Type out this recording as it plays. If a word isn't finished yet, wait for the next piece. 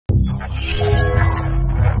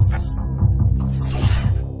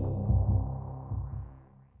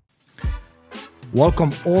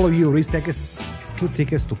Welcome all of you risk takers, truth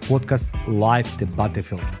seekers to podcast Live the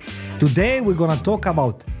Battlefield. Today we're going to talk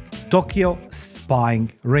about Tokyo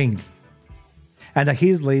spying ring and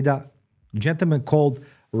his leader, a gentleman called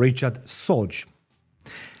Richard Sorge.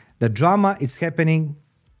 The drama is happening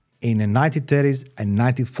in the 1930s and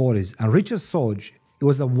 1940s, and Richard Sorge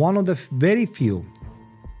was one of the very few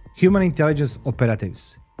human intelligence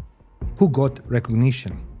operatives who got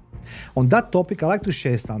recognition. On that topic, I'd like to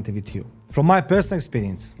share something with you. From my personal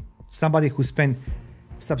experience, somebody who spent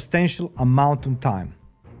substantial amount of time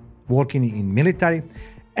working in military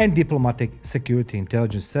and diplomatic security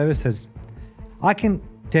intelligence services, I can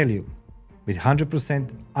tell you with 100%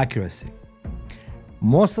 accuracy,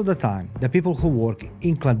 most of the time, the people who work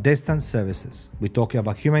in clandestine services, we're talking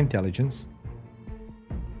about human intelligence,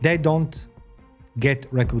 they don't get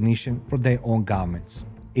recognition from their own governments.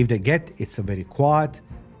 If they get, it's a very quiet.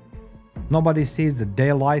 Nobody sees the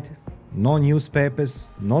daylight, no newspapers,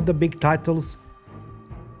 not the big titles,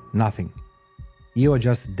 nothing. You are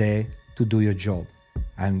just there to do your job,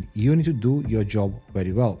 and you need to do your job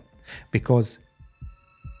very well, because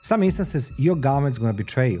some instances your government is going to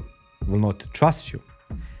betray you, will not trust you,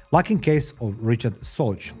 like in case of Richard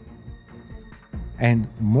Sorge. And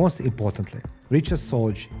most importantly, Richard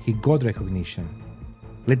Sorge, he got recognition.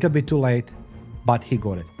 Little bit too late, but he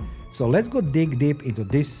got it. So let's go dig deep into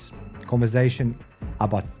this conversation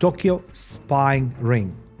about Tokyo spying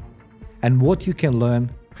ring and what you can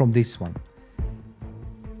learn from this one.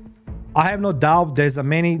 I have no doubt there's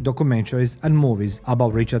many documentaries and movies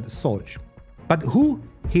about Richard Sorge, but who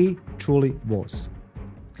he truly was.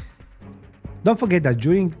 Don't forget that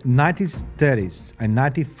during 1930s and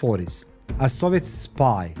 1940s, a Soviet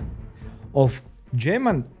spy of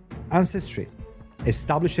German ancestry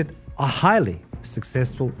established a highly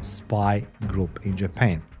successful spy group in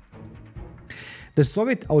Japan. The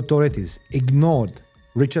Soviet authorities ignored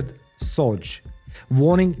Richard Sorge,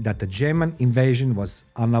 warning that the German invasion was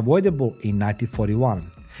unavoidable in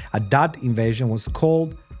 1941. And that invasion was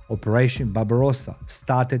called Operation Barbarossa,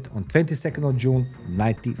 started on 22nd of June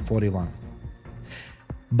 1941.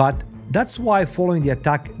 But that's why following the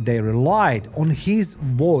attack, they relied on his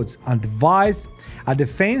words and devised a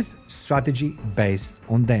defense strategy based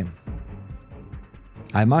on them.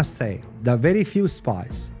 I must say that very few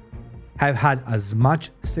spies have had as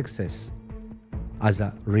much success as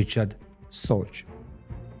Richard Sorge.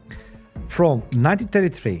 From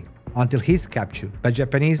 1933 until his capture by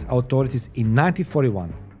Japanese authorities in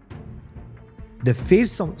 1941, the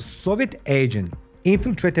fearsome Soviet agent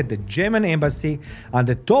infiltrated the German embassy and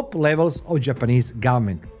the top levels of Japanese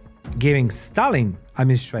government, giving Stalin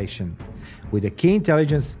administration with the key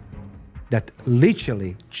intelligence that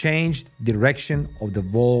literally changed direction of the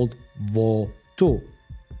World War II.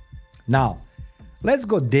 Now, let's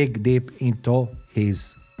go dig deep into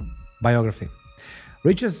his biography.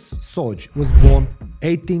 Richard Sorge was born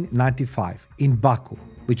 1895 in Baku,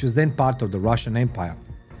 which was then part of the Russian Empire.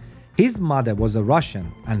 His mother was a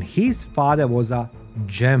Russian and his father was a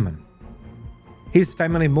German. His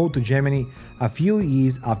family moved to Germany a few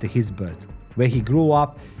years after his birth, where he grew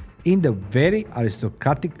up in the very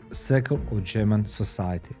aristocratic circle of German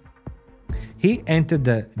society. He entered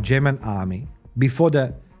the German army before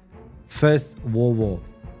the First World War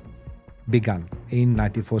began in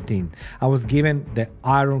 1914 and was given the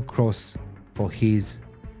Iron Cross for his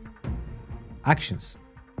actions.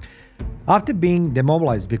 After being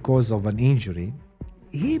demobilized because of an injury,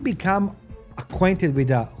 he became acquainted with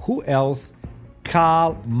who else,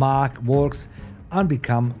 Karl Marx, and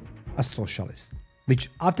become a socialist, which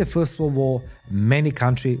after First World War, many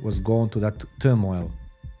countries was going to that turmoil.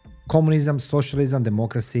 Communism, socialism,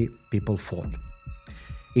 democracy, people fought.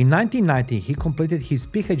 In 1990, he completed his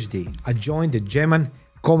PhD and joined the German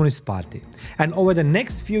Communist Party. And over the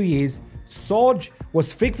next few years, Sorge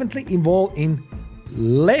was frequently involved in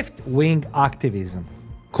left-wing activism,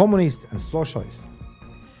 communist and socialist.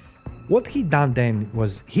 What he done then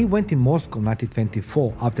was he went in Moscow in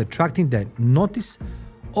 1924 after attracting the notice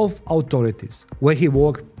of authorities, where he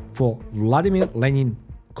worked for Vladimir Lenin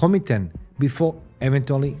Comintern before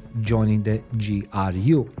eventually joining the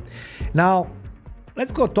GRU. Now,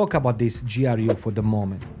 let's go talk about this GRU for the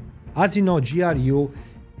moment. As you know, GRU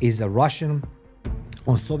is a Russian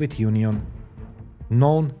or Soviet Union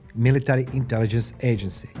known military intelligence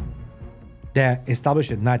agency. They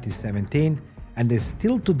established in 1917 and they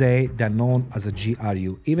still today they're known as a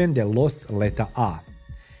GRU, even they lost letter R.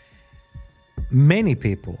 Many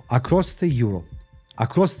people across the Europe,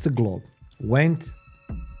 across the globe, went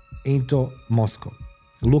into Moscow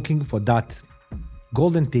looking for that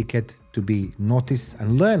golden ticket to be noticed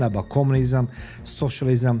and learn about communism,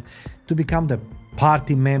 socialism, to become the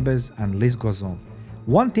party members, and list goes on.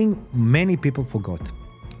 One thing many people forgot,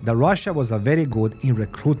 that Russia was very good in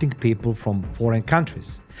recruiting people from foreign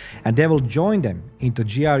countries, and they will join them into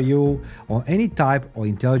GRU or any type of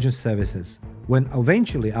intelligence services, when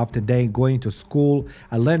eventually after they going to school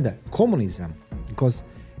and learn the communism. Because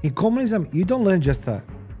in communism, you don't learn just a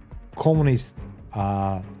communist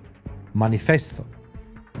manifesto,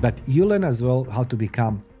 but you learn as well how to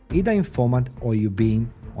become either informant or you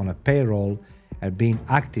being on a payroll and being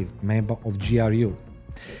active member of GRU.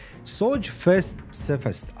 Sorge first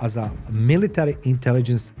surfaced as a military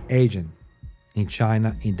intelligence agent in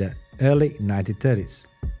China in the early 1930s.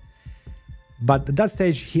 But at that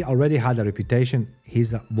stage, he already had a reputation.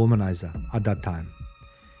 He's a womanizer at that time.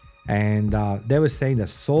 And they were saying that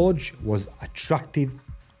Sorge was attractive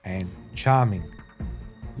and charming.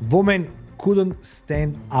 Women couldn't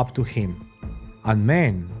stand up to him. And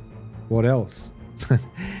men, what else?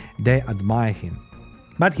 They admire him.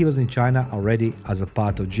 But he was in China already as a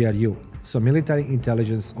part of GRU, so military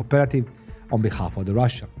intelligence operative on behalf of the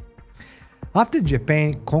Russia. After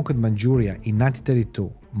Japan conquered Manchuria in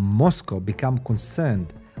 1932, Moscow became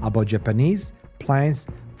concerned about Japanese plans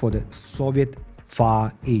for the Soviet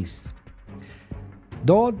Far East.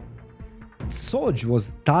 Though Sorge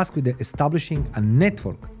was tasked with establishing a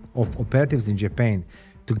network of operatives in Japan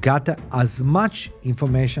to gather as much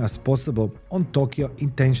information as possible on Tokyo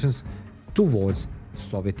intentions towards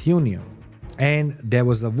Soviet Union. And there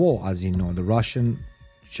was a war, as you know, the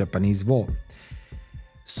Russian-Japanese war.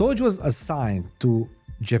 Sorge was assigned to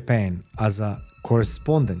Japan as a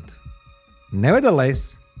correspondent,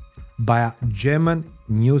 nevertheless, by a German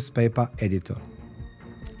newspaper editor.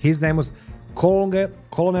 His name was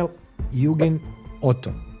Colonel Eugen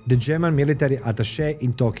Otto, the German military attaché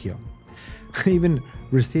in Tokyo. He even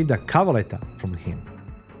received a cover letter from him.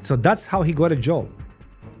 So that's how he got a job.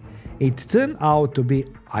 It turned out to be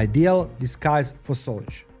ideal disguise for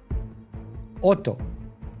Sorge. Otto,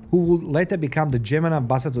 who would later become the German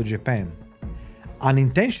ambassador to Japan,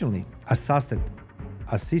 unintentionally assisted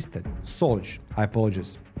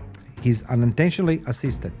Sorge, He's unintentionally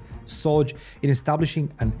assisted Sorge in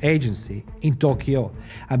establishing an agency in Tokyo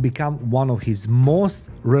and become one of his most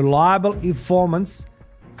reliable informants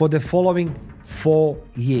for the following 4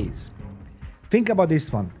 years. Think about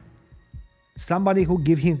this one. Somebody who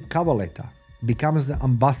gave him cover letter becomes the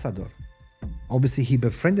ambassador. Obviously, he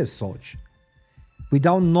befriended Sorge.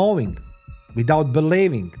 Without knowing, without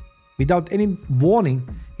believing, without any warning,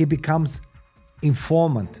 he becomes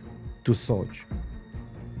informant to Sorge.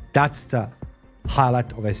 That's the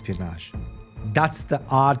highlight of espionage. That's the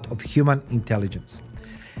art of human intelligence.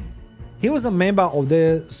 He was a member of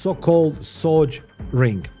the so-called Sorge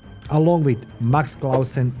Ring, along with Max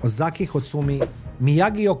Clausen, Ozaki Hotsumi,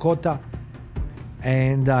 Miyagi Okota,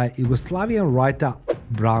 and Yugoslavian writer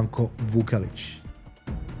Branko Vukelic.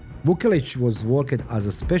 Vukelic was working as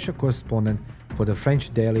a special correspondent for the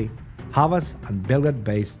French daily Havas and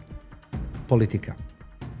Belgrade-based Politica.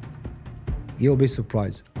 You'll be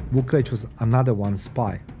surprised. Vukelic was another one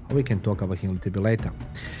spy. We can talk about him a little bit later.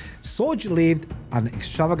 Sorge lived an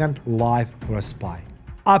extravagant life for a spy.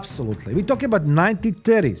 Absolutely. We're talking about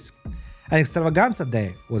 1930s. And extravaganza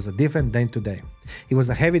there was different than today. He was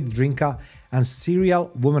a heavy drinker and serial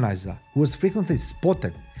womanizer who was frequently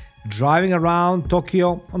spotted driving around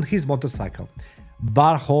Tokyo on his motorcycle,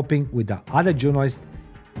 bar hopping with the other journalists,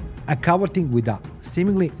 and cavorting with a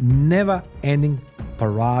seemingly never-ending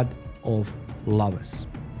parade of lovers.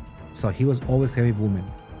 So he was always having women.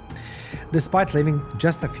 Despite living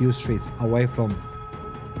just a few streets away from,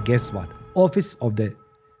 guess what, office of the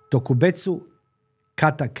Tokubetsu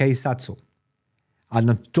Kata Keisatsu, a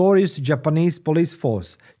notorious Japanese police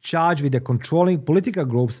force charged with controlling political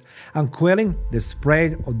groups and quelling the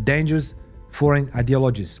spread of dangerous foreign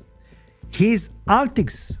ideologies. His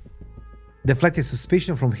antics deflected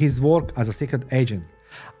suspicion from his work as a secret agent,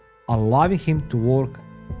 allowing him to work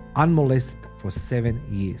unmolested for 7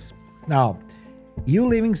 years. Now, you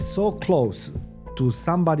living so close to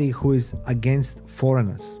somebody who is against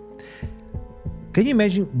foreigners, can you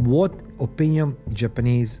imagine what opinion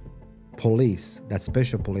Japanese police, that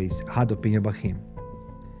special police, had opinion about him?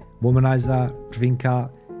 Womanizer, drinker,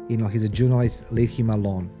 he's a journalist, leave him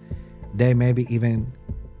alone. They maybe even,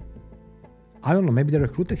 I don't know, maybe they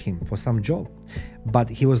recruited him for some job, but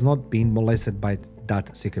he was not being molested by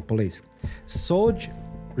that secret police. Sorge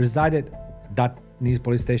resided that near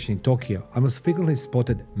police station in Tokyo and was frequently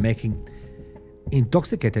spotted making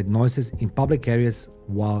intoxicated noises in public areas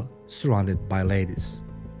while surrounded by ladies.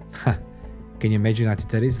 Can you imagine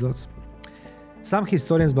 1930s those? Some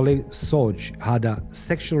historians believe Sorge had a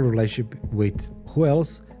sexual relationship with who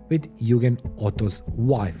else? with Eugen Otto's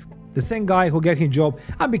wife, the same guy who gave him a job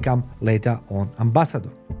and became later on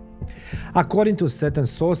ambassador. According to certain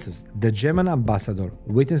sources, the German ambassador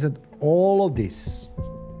witnessed all of this.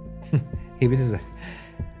 He witnessed it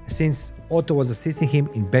since Otto was assisting him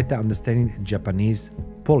in better understanding the Japanese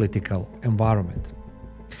political environment.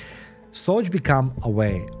 Sorge became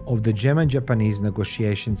aware of the German-Japanese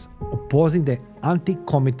negotiations opposing the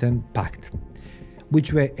Anti-Comintern Pact,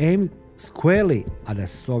 which were aimed squarely at the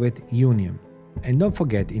Soviet Union. And don't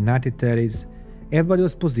forget, in the 1930s, everybody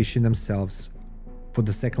was positioning themselves for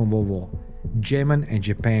the Second World War, German and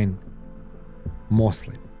Japan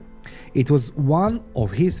mostly. It was one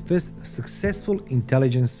of his first successful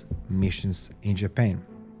intelligence missions in Japan.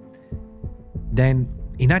 Then,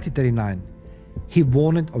 in 1939, he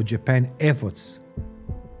warned of Japan's efforts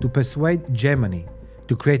to persuade Germany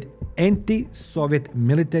to create anti-Soviet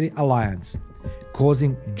military alliance,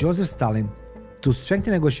 causing Joseph Stalin to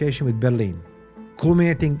strengthen negotiations with Berlin,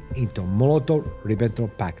 culminating into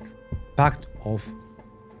Molotov-Ribbentrop Pact of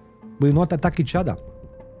will not attack each other.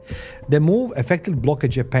 The move effectively blocked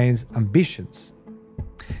Japan's ambitions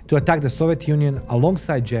to attack the Soviet Union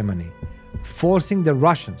alongside Germany, forcing the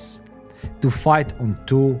Russians to fight on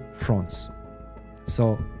two fronts.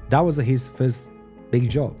 So that was his first big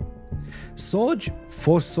job. Sorge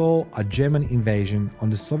foresaw a German invasion on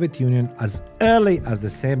the Soviet Union as early as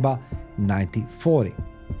December 1940.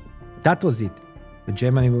 That was it.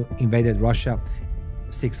 Germany invaded Russia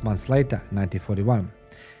 6 months later, 1941.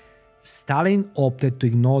 Stalin opted to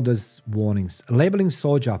ignore those warnings, labeling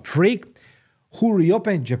Sorge a freak who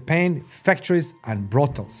reopened Japan factories and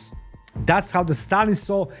brothels. That's how the Stalin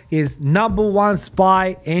saw his number one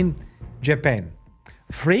spy in Japan.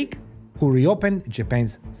 Freak who reopened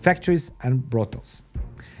Japan's factories and brothels.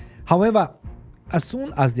 However, as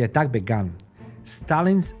soon as the attack began,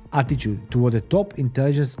 Stalin's attitude toward the top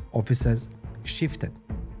intelligence officers shifted.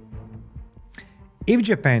 If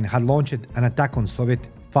Japan had launched an attack on Soviet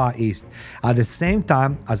Far East at the same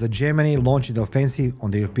time as Germany launched the offensive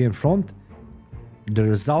on the European front, the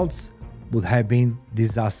results would have been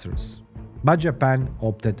disastrous. But Japan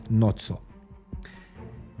opted not so.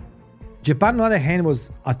 Japan, on the other hand,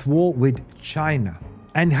 was at war with China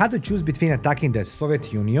and had to choose between attacking the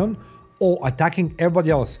Soviet Union or attacking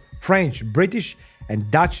everybody else, French, British,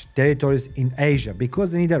 and Dutch territories in Asia,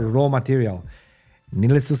 because they needed raw material.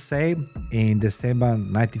 Needless to say, in December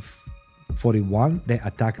 1941, they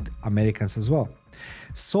attacked Americans as well.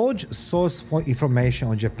 Sorge's source for information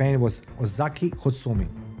on Japan was Ozaki Hotsumi,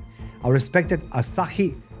 a respected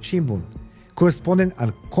Asahi Shimbun correspondent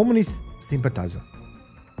and communist sympathizer.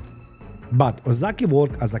 But Ozaki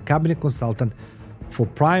worked as a cabinet consultant for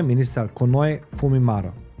Prime Minister Konoe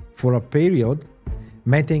Fumimaro for a period,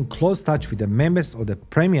 maintaining close touch with the members of the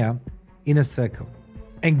Premier Inner Circle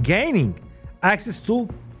and gaining access to,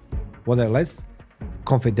 more or less,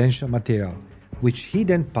 confidential material, which he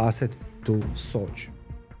then passed to Sorge.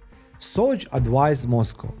 Sorge advised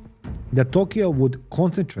Moscow that Tokyo would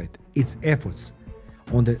concentrate its efforts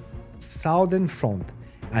on the southern front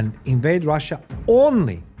and invade Russia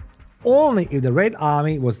only if the Red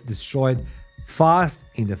Army was destroyed fast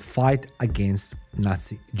in the fight against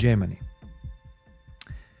Nazi Germany.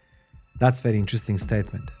 That's a very interesting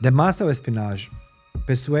statement. The master of espionage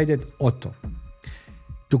persuaded Otto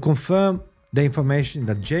to confirm the information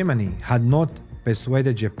that Germany had not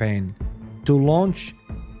persuaded Japan to launch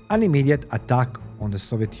an immediate attack on the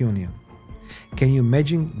Soviet Union. Can you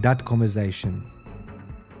imagine that conversation?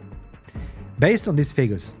 Based on these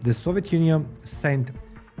figures, the Soviet Union sent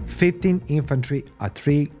 15 infantry at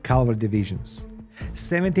 3 cavalry divisions,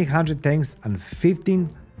 1,700 tanks and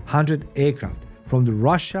 1,500 aircraft from the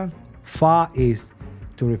Russian Far East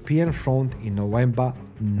to European front in November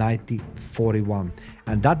 1941.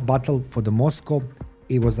 And that battle for the Moscow,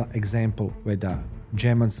 it was an example where the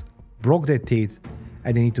Germans broke their teeth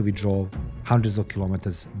and they need to withdraw hundreds of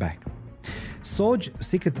kilometers back. Sorge's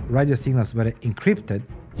secret radio signals were encrypted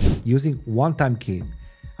using one-time key,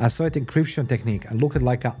 a Soviet encryption technique, and looked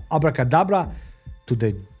like an abracadabra to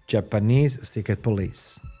the Japanese secret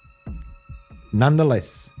police.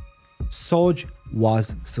 Nonetheless, Sorge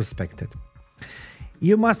was suspected.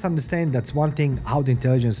 You must understand that's one thing how the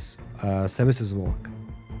intelligence services work.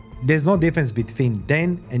 There's no difference between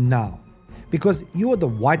then and now, because you are the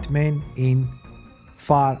white man in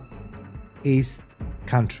Far East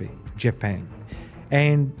country, Japan,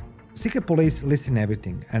 and secret police listen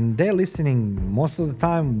everything, and they're listening most of the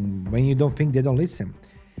time when you don't think they don't listen.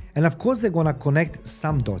 And of course they're gonna connect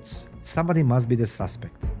some dots. Somebody must be the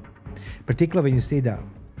suspect, particularly when you see that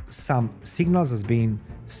some signals has been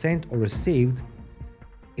sent or received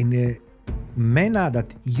in a manner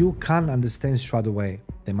that you can't understand straight away.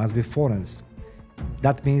 They must be foreigners.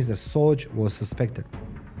 That means that Sorge was suspected.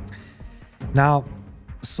 Now,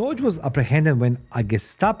 Sorge was apprehended when a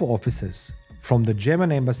Gestapo officers from the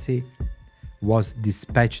German embassy was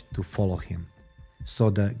dispatched to follow him.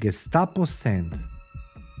 So the Gestapo sent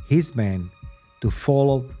his men to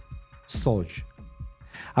follow Sorge.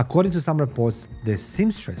 According to some reports, the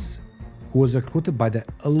seamstress, who was recruited by the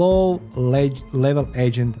low-level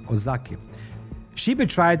agent Ozaki, she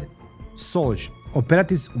betrayed Sorge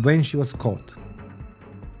operatives when she was caught.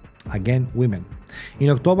 Again, women. In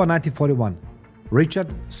October 1941, Richard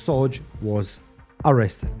Sorge was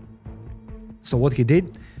arrested. So what he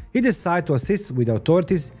did? He decided to assist with the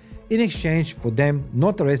authorities in exchange for them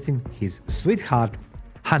not arresting his sweetheart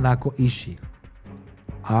Hanako Ishii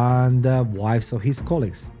and the wives of his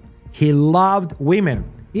colleagues. He loved women.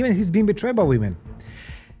 Even he's been betrayed by women.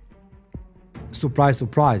 Surprise,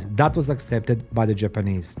 surprise, that was accepted by the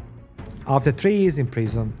Japanese. After 3 years in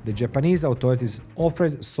prison, the Japanese authorities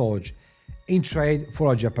offered Sorge in trade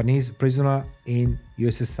for a Japanese prisoner in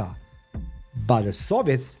USSR. But the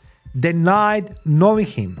Soviets denied knowing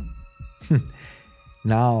him.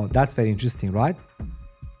 Now, that's very interesting, right?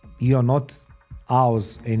 You're not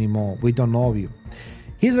ours anymore. We don't know you.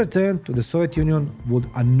 His return to the Soviet Union would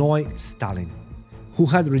annoy Stalin, who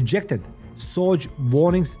had rejected Sorge's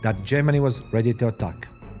warnings that Germany was ready to attack.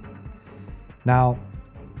 Now,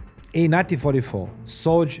 in 1944,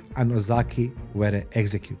 Sorge and Ozaki were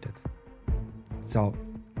executed. So,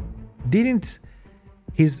 didn't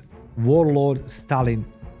his warlord Stalin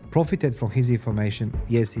profited from his information?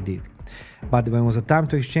 Yes, he did. But when it was a time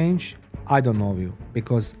to exchange, I don't know you,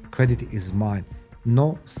 because credit is mine,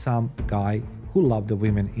 not some guy who loved the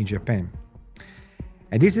women in Japan.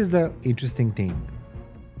 And this is the interesting thing.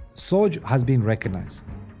 Sorge has been recognized,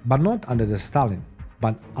 but not under the Stalin,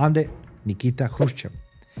 but under Nikita Khrushchev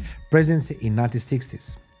presidency in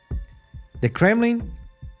 1960s. The Kremlin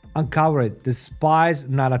uncovered the spy's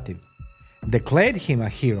narrative, declared him a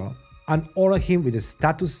hero, and honored him with a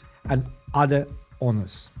status and other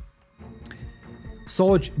honors.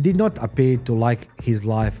 Sorge did not appear to like his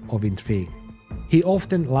life of intrigue. He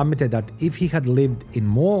often lamented that if he had lived in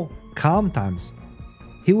more calm times,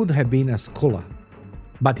 he would have been a scholar.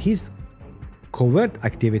 But his covert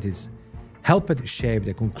activities helped shape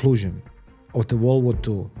the conclusion of the World War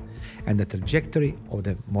II and the trajectory of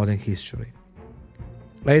the modern history.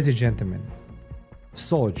 Ladies and gentlemen,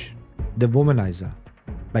 Sorge, the womanizer,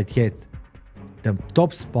 but yet the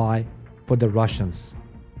top spy for the Russians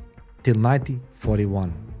till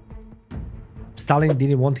 1941. Stalin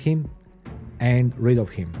didn't want him and rid of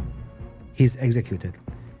him. He's executed.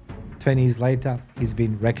 20 years later, he's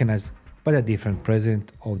been recognized by a different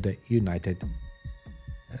president of the United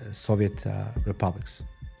Soviet Republics.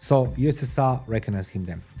 So USSR recognized him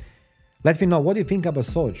then. Let me know what do you think about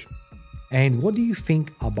Sorge, and what do you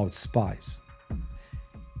think about spies?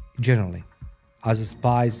 Generally, as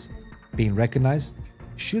spies being recognized,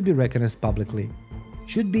 should be recognized publicly,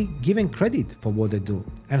 should be given credit for what they do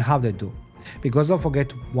and how they do. Because don't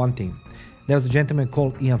forget one thing, there was a gentleman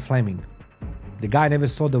called Ian Fleming. The guy never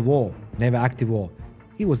saw the war, never active war.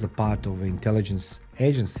 He was a part of an intelligence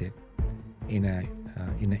agency in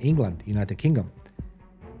England, United Kingdom.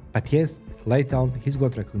 But yes, later on, he's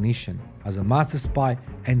got recognition as a master spy,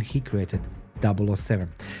 and he created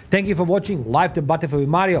 007. Thank you for watching Live the Battlefield with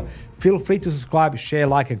Mario. Feel free to subscribe, share,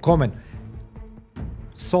 like, and comment.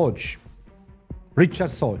 Sorge, Richard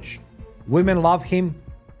Sorge. Women love him.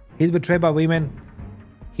 He's betrayed by women.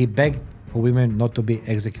 He begged for women not to be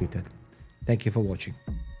executed. Thank you for watching.